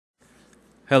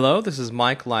Hello, this is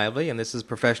Mike Lively, and this is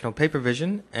Professional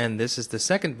Papervision, and this is the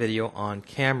second video on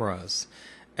cameras.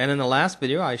 And in the last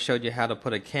video, I showed you how to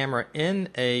put a camera in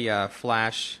a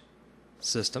flash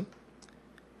system,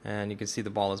 and you can see the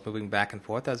ball is moving back and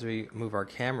forth as we move our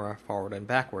camera forward and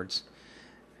backwards.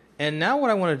 And now what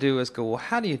I want to do is go, well,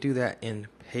 how do you do that in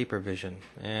Papervision?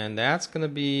 And that's going to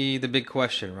be the big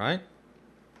question, right?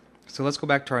 So let's go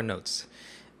back to our notes.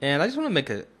 And I just want to make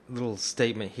a little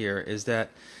statement here, is that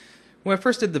when I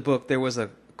first did the book, there was a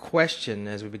question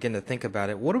as we begin to think about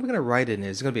it. What are we going to write in it?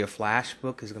 Is it going to be a flash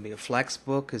book? Is it going to be a flex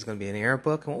book? Is it going to be an air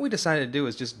book? And what we decided to do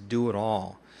is just do it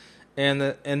all.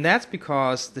 And that's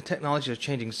because the technology is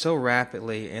changing so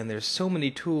rapidly, and there's so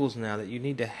many tools now that you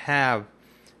need to have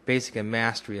basic and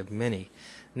mastery of many.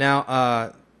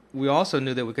 Now, we also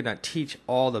knew that we could not teach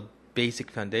all the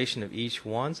basic foundation of each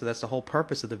one, so that's the whole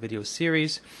purpose of the video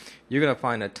series. You're going to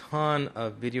find a ton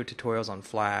of video tutorials on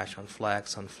Flash, on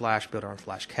Flex, on Flash Builder, on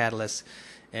Flash Catalyst,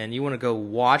 and you want to go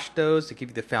watch those to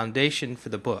give you the foundation for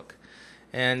the book.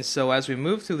 And so as we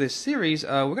move through this series,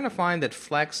 we're going to find that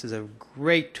Flex is a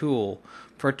great tool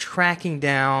for tracking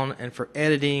down and for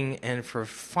editing and for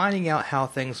finding out how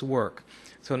things work.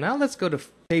 So now let's go to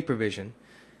Papervision,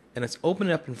 and let's open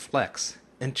it up in Flex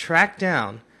and track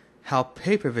down how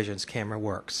Papervision's camera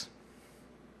works.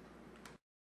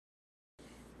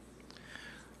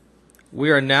 We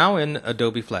are now in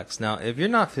Adobe Flex. Now, if you're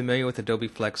not familiar with Adobe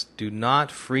Flex, do not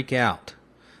freak out.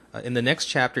 In the next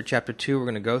chapter, Chapter 2, we're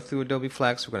going to go through Adobe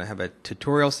Flex. We're going to have a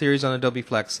tutorial series on Adobe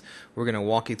Flex. We're going to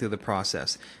walk you through the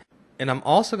process. And I'm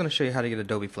also going to show you how to get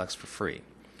Adobe Flex for free.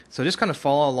 So just kind of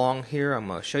follow along here. I'm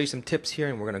going to show you some tips here,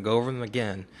 and we're going to go over them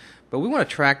again. But we want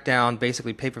to track down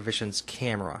basically Papervision's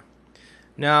camera.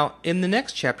 Now, in the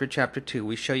next chapter, Chapter 2,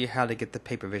 we show you how to get the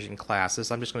Papervision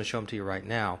classes. I'm just going to show them to you right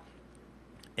now.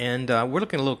 And we're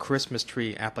looking at a little Christmas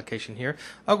tree application here.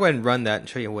 I'll go ahead and run that and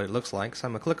show you what it looks like. So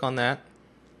I'm going to click on that.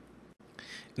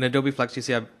 In Adobe Flex, you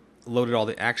see I've loaded all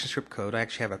the ActionScript code. I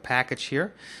actually have a package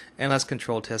here. And let's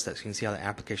control test that so you can see how the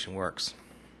application works.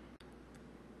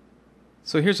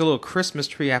 So here's a little Christmas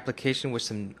tree application with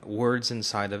some words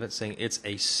inside of it saying it's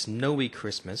a snowy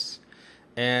Christmas.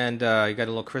 And you got a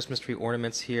little Christmas tree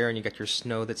ornaments here, and you got your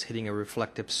snow that's hitting a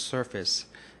reflective surface.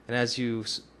 And as you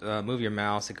move your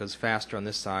mouse, it goes faster on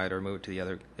this side, or move it to the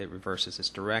other, it reverses its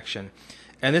direction.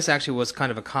 And this actually was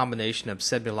kind of a combination of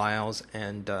Seb Lyles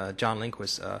and John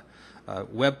Lindquist's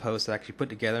web post that I actually put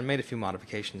together and made a few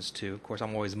modifications too. Of course,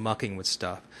 I'm always mucking with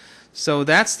stuff. So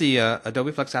that's the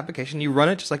Adobe Flex application. You run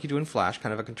it just like you do in Flash,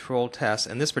 kind of a control test.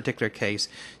 In this particular case,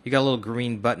 you got a little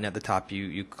green button at the top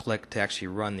you click to actually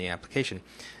run the application.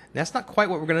 That's not quite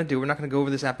what we're going to do. We're not going to go over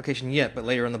this application yet, but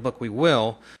later in the book we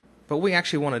will. But what we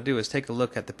actually want to do is take a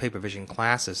look at the Papervision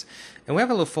classes. And we have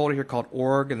a little folder here called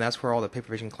org, and that's where all the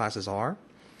Papervision classes are.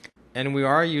 And we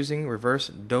are using reverse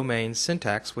domain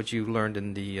syntax, which you learned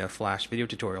in the Flash video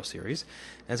tutorial series.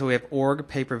 And so we have org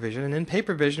Papervision, and in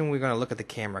Papervision we're going to look at the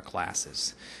camera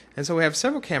classes. And so we have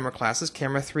several camera classes: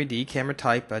 Camera 3D, Camera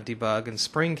Type, Debug, and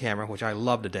Spring Camera, which I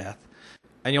love to death.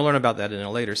 And you'll learn about that in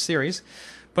a later series.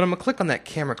 But I'm going to click on that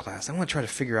camera class. I want to try to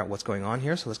figure out what's going on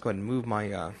here. So let's go ahead and move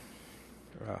my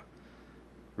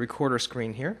recorder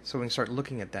screen here so we can start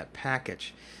looking at that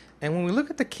package. And when we look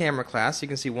at the camera class, you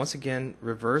can see once again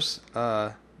reverse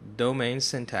domain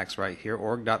syntax right here,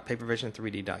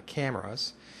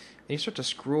 org.papervision3d.cameras. And you start to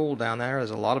scroll down there.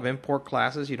 There's a lot of import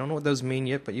classes. You don't know what those mean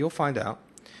yet, but you'll find out.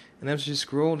 And as you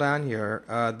scroll down here,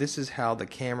 this is how the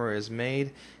camera is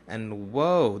made. And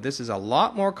whoa, this is a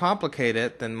lot more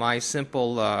complicated than my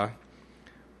simple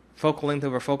focal length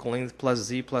over focal length plus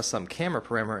z plus some camera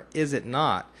parameter, is it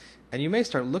not? And you may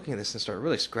start looking at this and start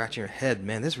really scratching your head.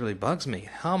 Man, this really bugs me.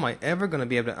 How am I ever going to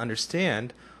be able to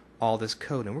understand all this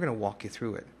code? And we're going to walk you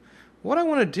through it. What I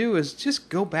want to do is just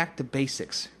go back to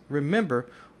basics. Remember,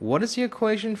 what is the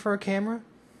equation for a camera?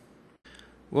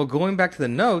 Well, going back to the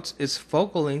notes, it's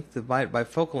focal length divided by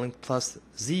focal length plus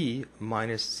z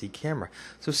minus z camera.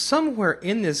 So somewhere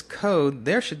in this code,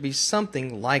 there should be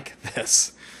something like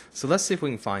this. So let's see if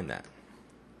we can find that.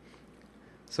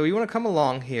 So you want to come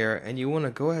along here and you want to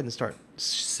go ahead and start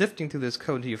sifting through this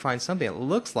code until you find something that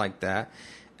looks like that.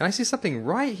 And I see something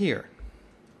right here.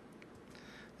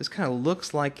 This kind of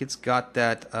looks like it's got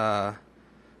that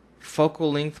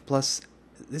focal length plus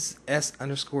this S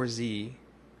underscore Z.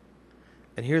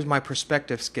 And here's my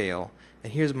perspective scale.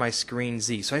 And here's my screen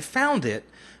Z. So I found it,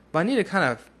 but I need to kind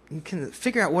of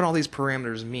figure out what all these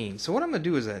parameters mean. So what I'm going to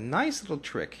do is a nice little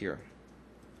trick here.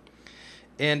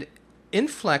 And in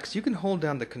Flex, you can hold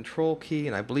down the Control key,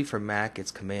 and I believe for Mac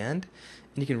it's Command,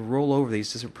 and you can roll over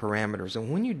these different parameters.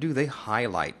 And when you do, they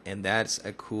highlight, and that's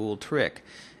a cool trick.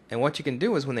 And what you can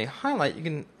do is when they highlight, you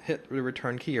can hit the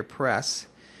return key or press,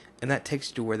 and that takes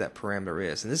you to where that parameter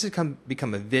is. And this has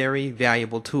become a very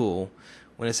valuable tool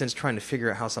when in a sense trying to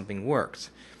figure out how something works.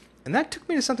 And that took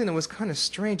me to something that was kind of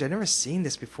strange. I'd never seen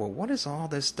this before. What is all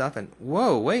this stuff? And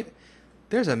whoa, wait,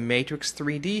 there's a Matrix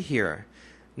 3D here.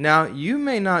 Now, you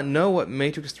may not know what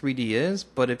Matrix 3D is,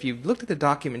 but if you've looked at the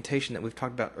documentation that we've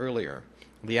talked about earlier,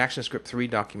 the ActionScript 3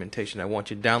 documentation, I want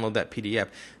you to download that PDF.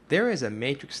 There is a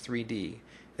Matrix 3D.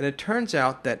 And it turns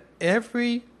out that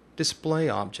every display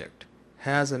object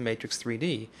has a Matrix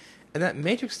 3D. And that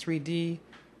Matrix 3D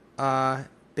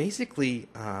basically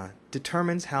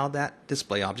determines how that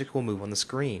display object will move on the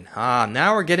screen.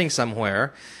 Now we're getting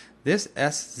somewhere. This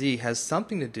SZ has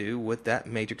something to do with that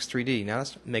Matrix 3D. Now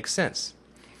that makes sense.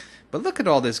 But look at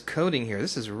all this coding here.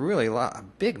 This is really a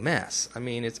big mess. I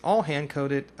mean, it's all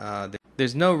hand-coded.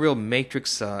 There's no real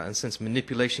matrix and sense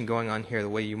manipulation going on here the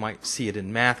way you might see it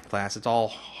in math class. It's all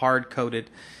hard-coded.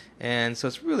 And so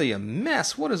it's really a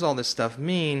mess. What does all this stuff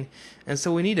mean? And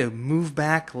so we need to move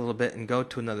back a little bit and go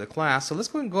to another class. So let's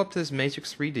go ahead and go up to this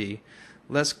Matrix 3D.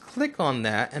 Let's click on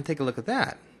that and take a look at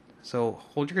that. So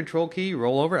hold your control key,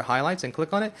 roll over it, highlights, and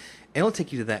click on it, and it'll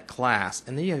take you to that class.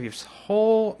 And then you have your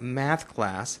whole math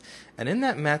class. And in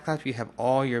that math class, you have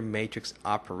all your matrix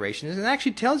operations. And it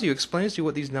actually tells you, explains to you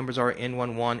what these numbers are,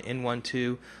 N11,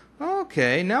 N12.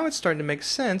 Okay, now it's starting to make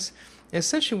sense.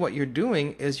 Essentially what you're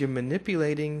doing is you're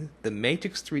manipulating the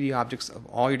matrix 3D objects of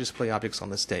all your display objects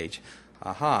on the stage.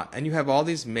 And you have all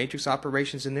these matrix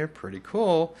operations in there. Pretty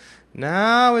cool.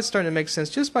 Now it's starting to make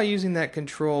sense just by using that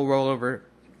control rollover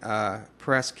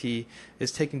press key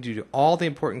is taking you to all the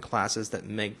important classes that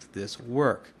make this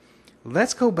work.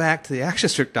 Let's go back to the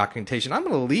ActionScript documentation. I'm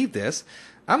going to leave this.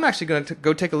 I'm actually going to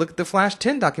go take a look at the Flash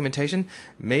 10 documentation.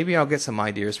 Maybe I'll get some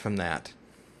ideas from that.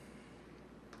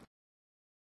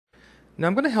 Now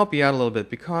I'm going to help you out a little bit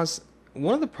because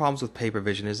one of the problems with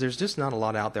Papervision is there's just not a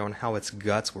lot out there on how its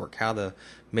guts work, how the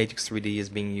Matrix 3D is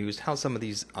being used, how some of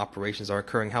these operations are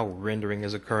occurring, how rendering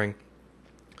is occurring.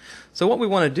 So what we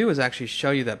want to do is actually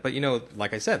show you that, but you know,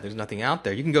 like I said, there's nothing out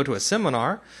there. You can go to a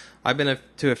seminar. I've been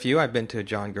to a few. I've been to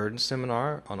John Gurdon's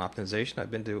seminar on optimization.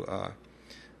 I've been to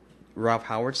Ralph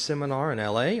Howard's seminar in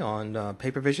LA on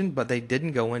Papervision, but they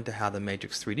didn't go into how the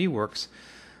Matrix 3D works.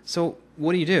 So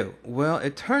what do? Well,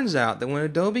 it turns out that when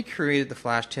Adobe created the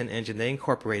Flash 10 engine, they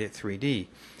incorporated 3D.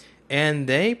 And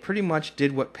they pretty much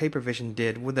did what Papervision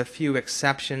did with a few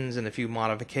exceptions and a few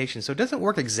modifications. So it doesn't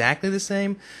work exactly the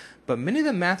same, but many of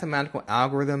the mathematical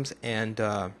algorithms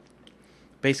and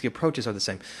basic approaches are the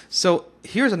same. So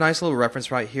here's a nice little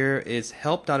reference right here. It's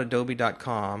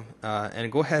help.adobe.com.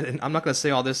 And go ahead, and I'm not going to say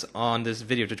all this on this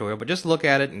video tutorial, but just look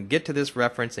at it and get to this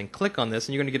reference and click on this,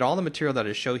 and you're going to get all the material that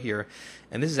I show here.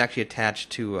 And this is actually attached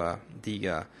to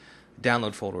the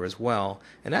download folder as well.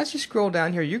 And as you scroll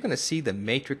down here, you're going to see the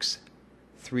Matrix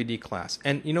 3D class.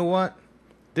 And you know what?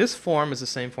 This form is the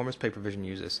same form as Papervision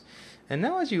uses. And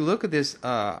now as you look at this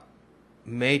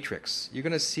matrix, you're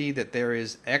going to see that there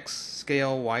is X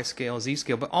scale, Y scale, Z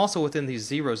scale, but also within these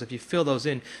zeros, if you fill those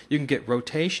in, you can get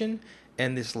rotation,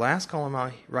 and this last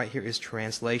column right here is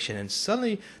translation. And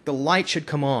suddenly the light should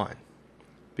come on.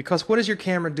 Because what is your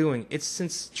camera doing?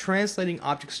 It's translating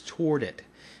objects toward it.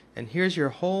 And here's your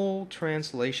whole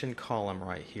translation column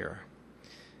right here.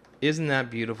 Isn't that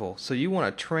beautiful? So you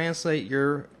want to translate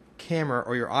your camera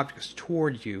or your objects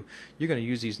toward you. You're going to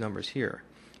use these numbers here.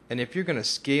 And if you're going to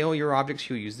scale your objects,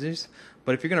 you'll use this.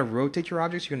 But if you're going to rotate your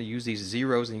objects, you're going to use these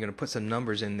zeros and you're going to put some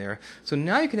numbers in there. So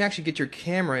now you can actually get your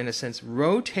camera, in a sense,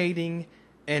 rotating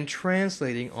and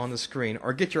translating on the screen,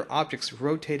 or get your objects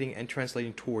rotating and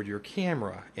translating toward your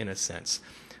camera, in a sense.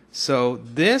 So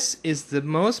this is the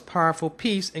most powerful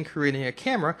piece in creating a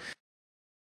camera.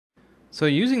 So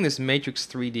using this Matrix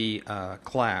 3D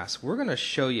class, we're going to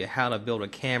show you how to build a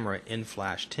camera in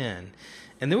Flash 10.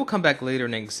 And then we'll come back later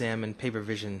and examine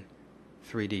Papervision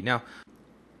 3D. Now,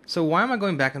 so why am I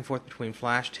going back and forth between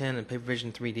Flash 10 and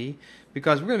Papervision 3D?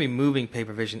 Because we're going to be moving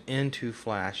Papervision into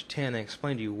Flash 10 and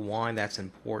explain to you why that's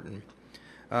important.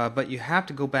 But you have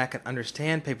to go back and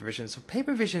understand Papervision. So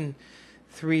Papervision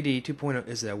 3D 2.0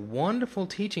 is a wonderful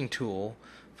teaching tool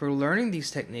for learning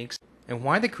these techniques and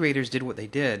why the creators did what they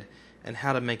did and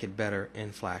how to make it better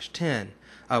in Flash 10.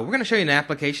 We're going to show you an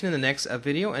application in the next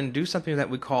video and do something that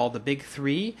we call the Big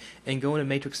 3 and go into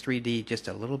Matrix 3D just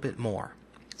a little bit more.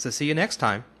 So see you next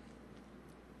time.